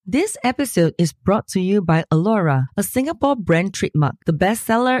This episode is brought to you by Alora, a Singapore brand trademark, the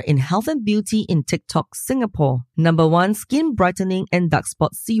bestseller in health and beauty in TikTok, Singapore. #1 skin brightening and dark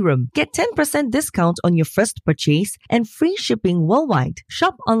spot serum. Get 10% discount on your first purchase and free shipping worldwide.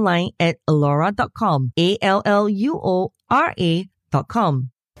 Shop online at alora.com, ALLUORA.com.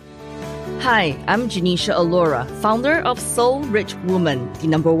 Hi, I'm Janisha Alora, founder of Soul Rich Woman, the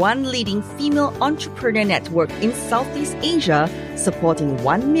 #1 leading female entrepreneur network in Southeast Asia, supporting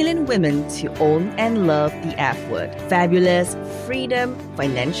 1 million women to own and love the F word. Fabulous, freedom,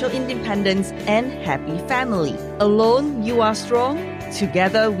 financial independence, and happy family. Alone, you are strong.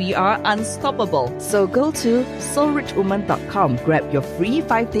 Together, we are unstoppable. So go to soulrichwoman.com, grab your free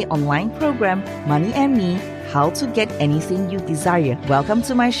 5-day online program, Money and Me, How to Get Anything You Desire. Welcome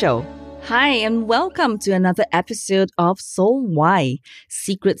to my show. Hi, and welcome to another episode of Soul Why,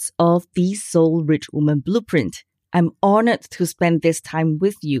 Secrets of the Soul Rich Woman Blueprint. I'm honored to spend this time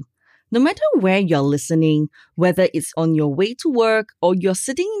with you. No matter where you're listening, whether it's on your way to work or you're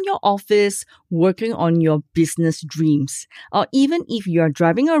sitting in your office working on your business dreams, or even if you're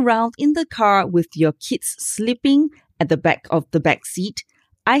driving around in the car with your kids sleeping at the back of the back seat,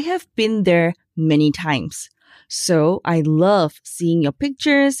 I have been there many times. So I love seeing your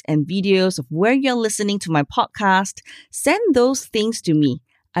pictures and videos of where you're listening to my podcast. Send those things to me.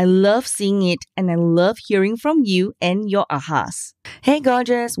 I love seeing it and I love hearing from you and your ahas. Hey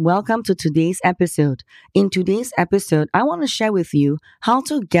gorgeous, welcome to today's episode. In today's episode, I want to share with you how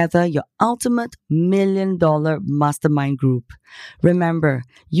to gather your ultimate $1 million mastermind group. Remember,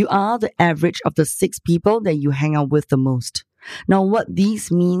 you are the average of the 6 people that you hang out with the most. Now, what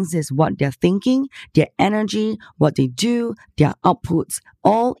this means is what they're thinking, their energy, what they do, their outputs,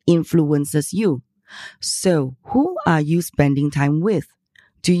 all influences you. So, who are you spending time with?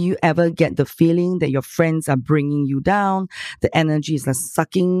 Do you ever get the feeling that your friends are bringing you down? The energy is like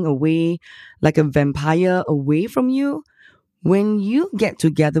sucking away like a vampire away from you? When you get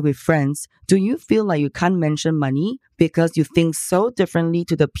together with friends, do you feel like you can't mention money because you think so differently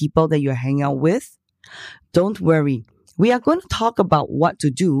to the people that you hang out with? Don't worry. We are going to talk about what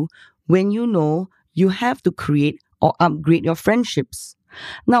to do when you know you have to create or upgrade your friendships.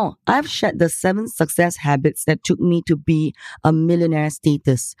 Now, I've shared the 7 success habits that took me to be a millionaire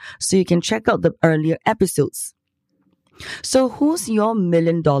status, so you can check out the earlier episodes. So who's your $1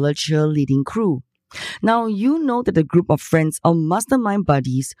 million cheerleading crew? Now, you know that the group of friends or mastermind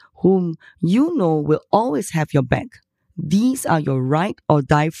buddies whom you know will always have your back. These are your ride or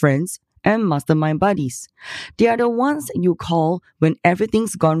die friends and mastermind buddies. They are the ones you call when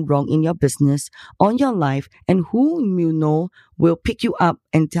everything's gone wrong in your business or your life, and whom you know will pick you up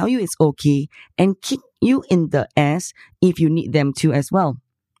and tell you it's okay and kick you in the ass if you need them to as well.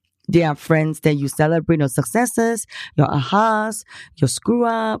 They are friends that you celebrate your successes, your ahas, your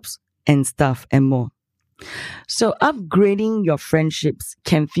screw-ups, and stuff and more. So upgrading your friendships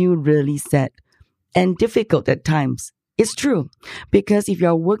can feel really sad and difficult at times. It's true, because if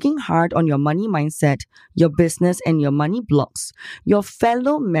you're working hard on your money mindset, your business and your money blocks, your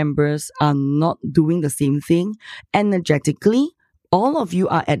fellow members are not doing the same thing energetically, all of you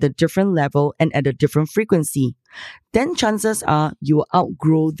are at a different level and at a different frequency, then chances are you will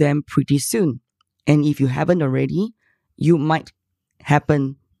outgrow them pretty soon. And if you haven't already, you might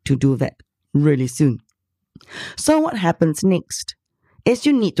happen to do that really soon. So what happens next is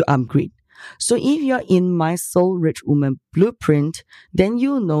you need to upgrade. So if you're in my Soul Rich Woman Blueprint, then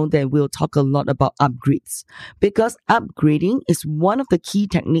you'll know that we'll talk a lot about upgrades, because upgrading is one of the key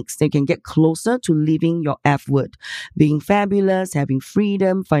techniques that can get closer to living your F word, being fabulous, having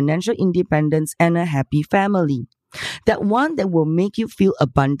freedom, financial independence, and a happy family. That one that will make you feel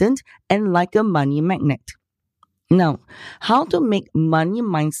abundant and like a money magnet. Now, how to make money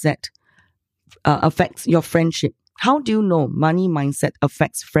mindset affects your friendship? How do you know money mindset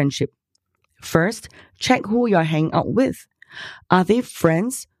affects friendship? First, check who you're hanging out with. Are they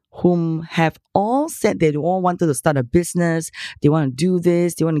friends whom have all said they all wanted to start a business, they want to do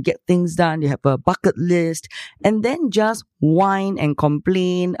this, they want to get things done, they have a bucket list, and then just whine and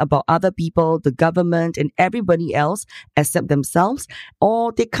complain about other people, the government, and everybody else except themselves,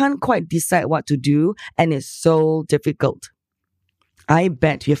 or they can't quite decide what to do, and it's so difficult? I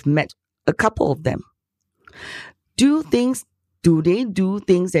bet you've met a couple of them. Do they do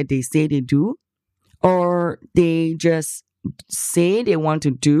things that they say they do? Or they just say they want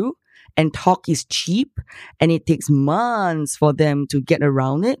to do, and talk is cheap and it takes months for them to get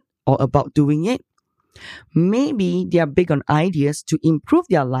around it or about doing it? Maybe they are big on ideas to improve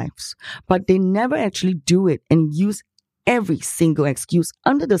their lives, but they never actually do it and use every single excuse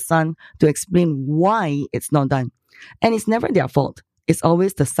under the sun to explain why it's not done. And it's never their fault. It's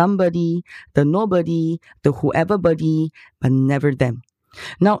always the somebody, the nobody, the whoever buddy, but never them.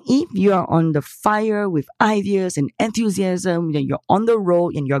 Now, if you are on the fire with ideas and enthusiasm, you're on the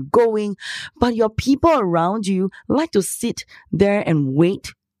road and you're going, but your people around you like to sit there and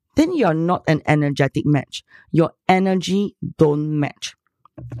wait, then you're not an energetic match. Your energy don't match.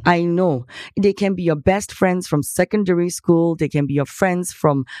 I know they can be your best friends from secondary school. They can be your friends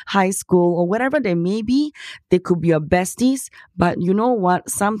from high school or whatever they may be. They could be your besties, but you know what?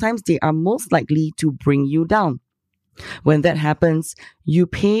 Sometimes they are most likely to bring you down. When that happens, you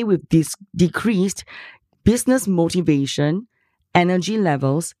pay with this decreased business motivation, energy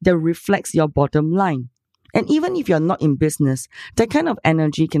levels that reflects your bottom line. And even if you're not in business, that kind of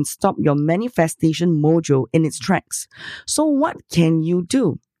energy can stop your manifestation mojo in its tracks. So what can you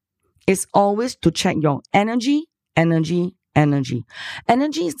do? It's always to check your energy. Energy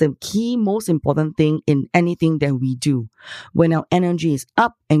is the key, most important thing in anything that we do. When our energy is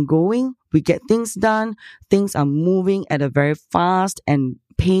up and going, we get things done. Things are moving at a very fast and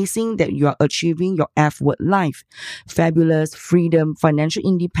pacing that you are achieving your F-word life. Fabulous, freedom, financial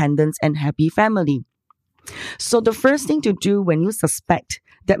independence, and happy family. So the first thing to do when you suspect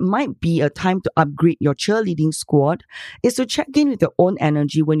that might be a time to upgrade your cheerleading squad is to check in with your own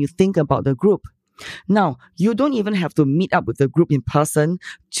energy when you think about the group. Now, you don't even have to meet up with the group in person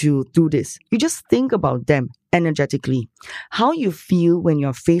to do this. You just think about them energetically. How you feel when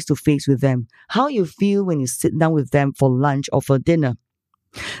you're face to face with them. How you feel when you sit down with them for lunch or for dinner.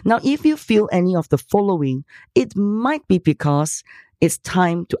 Now, if you feel any of the following, it might be because it's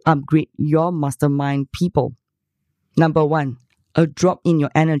time to upgrade your mastermind people. Number 1, a drop in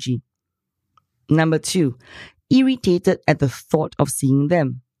your energy. Number 2, irritated at the thought of seeing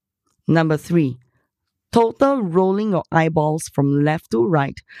them. Number 3, total rolling your eyeballs from left to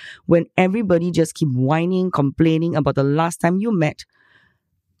right when everybody just keep whining, complaining about the last time you met.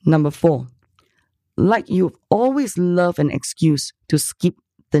 Number 4, like you've always loved an excuse to skip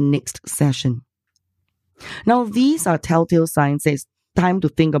the next session. Now, these are telltale signs that it's time to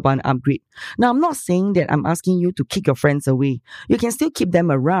think about an upgrade. Now, I'm not saying that I'm asking you to kick your friends away. You can still keep them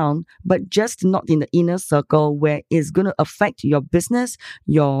around, but just not in the inner circle where it's going to affect your business,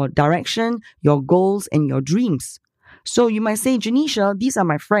 your direction, your goals, and your dreams. So you might say, Janisha, these are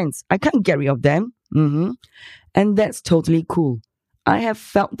my friends. I can't get rid of them. And that's totally cool. I have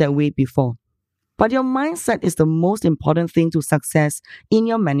felt that way before. But your mindset is the most important thing to success in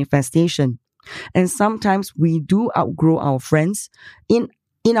your manifestation. And sometimes we do outgrow our friends in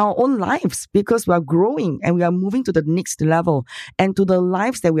our own lives because we are growing and we are moving to the next level and to the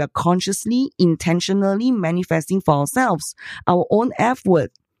lives that we are consciously, intentionally manifesting for ourselves. Our own F-word.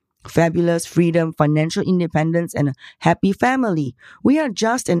 Fabulous, freedom, financial independence, and a happy family. We are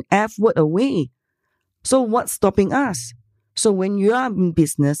just an F-word away. So what's stopping us? So when you are in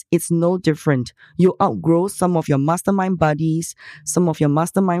business, it's no different. You outgrow some of your mastermind buddies, some of your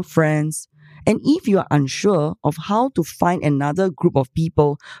mastermind friends. And if you are unsure of how to find another group of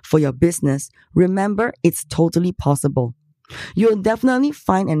people for your business, remember it's totally possible. You'll definitely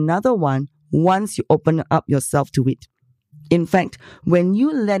find another one once you open up yourself to it. In fact, when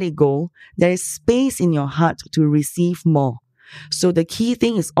you let it go, there is space in your heart to receive more. So the key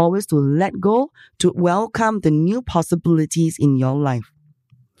thing is always to let go, to welcome the new possibilities in your life.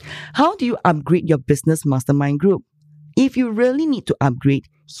 How do you upgrade your business mastermind group? If you really need to upgrade,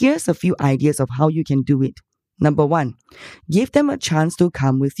 here's a few ideas of how you can do it. Number 1, give them a chance to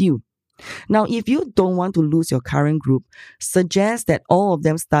come with you. Now, if you don't want to lose your current group, suggest that all of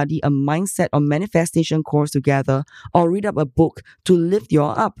them study a mindset or manifestation course together or read up a book to lift you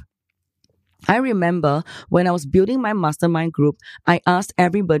up. I remember when I was building my mastermind group, I asked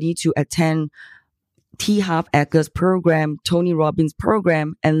everybody to attend T. Harv Eker's program, Tony Robbins'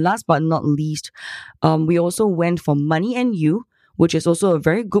 program, and last but not least, we also went for Money and You, which is also a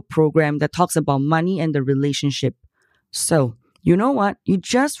very good program that talks about money and the relationship. So, you know what? You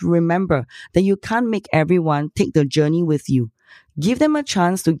just remember that you can't make everyone take the journey with you. Give them a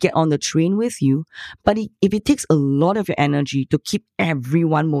chance to get on the train with you, but if it takes a lot of your energy to keep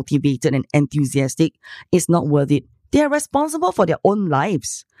everyone motivated and enthusiastic, it's not worth it. They are responsible for their own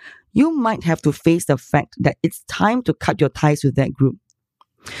lives. You might have to face the fact that it's time to cut your ties with that group.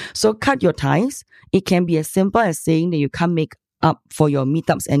 So cut your ties. It can be as simple as saying that you can't make up for your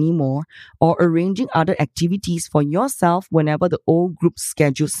meetups anymore or arranging other activities for yourself whenever the old group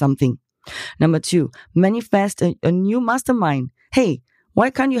schedules something. Number 2, manifest a new mastermind. Hey, why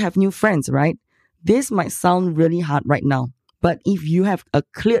can't you have new friends, right? This might sound really hard right now, but if you have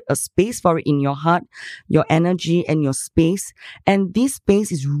cleared a space for it in your heart, your energy and your space, and this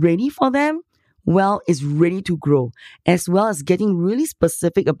space is ready for them, well, is ready to grow, as well as getting really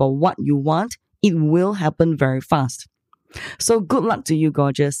specific about what you want, it will happen very fast. So good luck to you,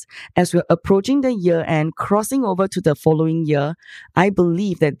 gorgeous. As we're approaching the year and crossing over to the following year, I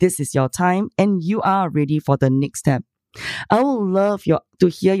believe that this is your time and you are ready for the next step. I would love to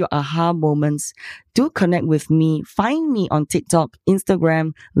hear your aha moments. Do connect with me. Find me on TikTok,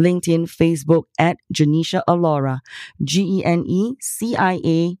 Instagram, LinkedIn, Facebook at Genecia Allura.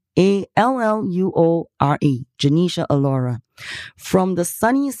 GeneCiaAllura. Genecia Allura. From the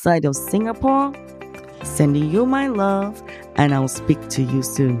sunny side of Singapore, sending you my love, and I'll speak to you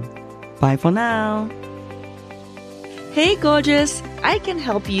soon. Bye for now. Hey gorgeous, I can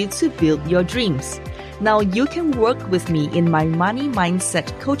help you to build your dreams. Now you can work with me in my money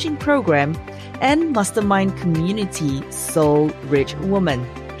mindset coaching program and mastermind community, Soul Rich Woman.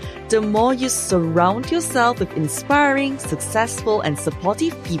 The more you surround yourself with inspiring, successful, and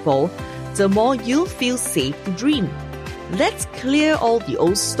supportive people, the more you'll feel safe to dream. Let's clear all the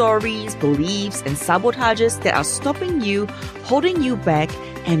old stories, beliefs, and sabotages that are stopping you, holding you back,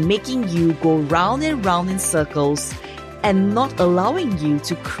 and making you go round and round in circles, and not allowing you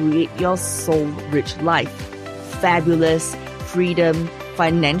to create your soul-rich life. Fabulous, freedom,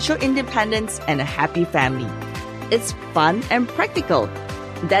 financial independence, and a happy family. It's fun and practical.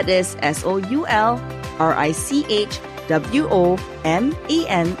 That is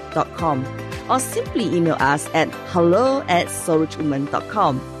SoulRichWoman.com. Or simply email us at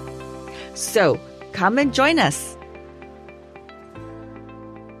hello@soulrichwoman.com. So, come and join us.